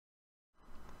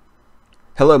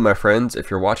Hello my friends, if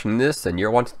you're watching this and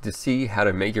you're wanting to see how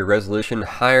to make your resolution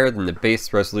higher than the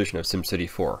base resolution of SimCity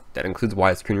 4, that includes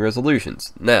widescreen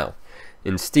resolutions. Now,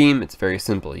 in Steam it's very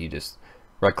simple. You just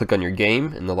right click on your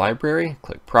game in the library,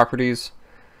 click properties,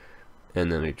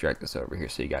 and then we drag this over here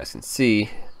so you guys can see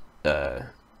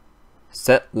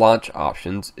set launch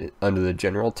options under the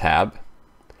general tab,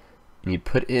 and you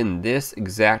put in this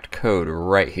exact code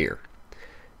right here.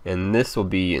 And this will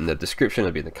be in the description,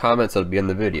 it'll be in the comments, it'll be in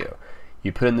the video.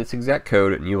 You put in this exact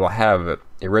code and you will have a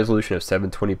resolution of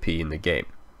 720p in the game.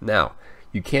 Now,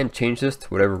 you can change this to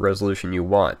whatever resolution you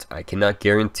want. I cannot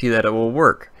guarantee that it will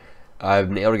work. I've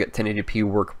been able to get 1080p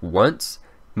work once.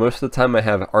 Most of the time I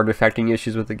have artifacting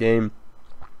issues with the game.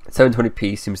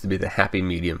 720p seems to be the happy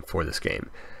medium for this game.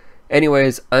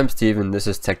 Anyways, I'm Steven, this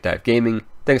is Tech Dive Gaming.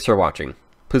 Thanks for watching.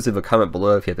 Please leave a comment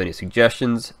below if you have any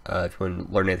suggestions, if you want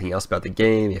to learn anything else about the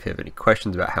game, if you have any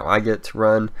questions about how I get it to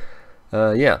run.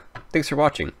 Yeah, thanks for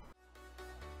watching.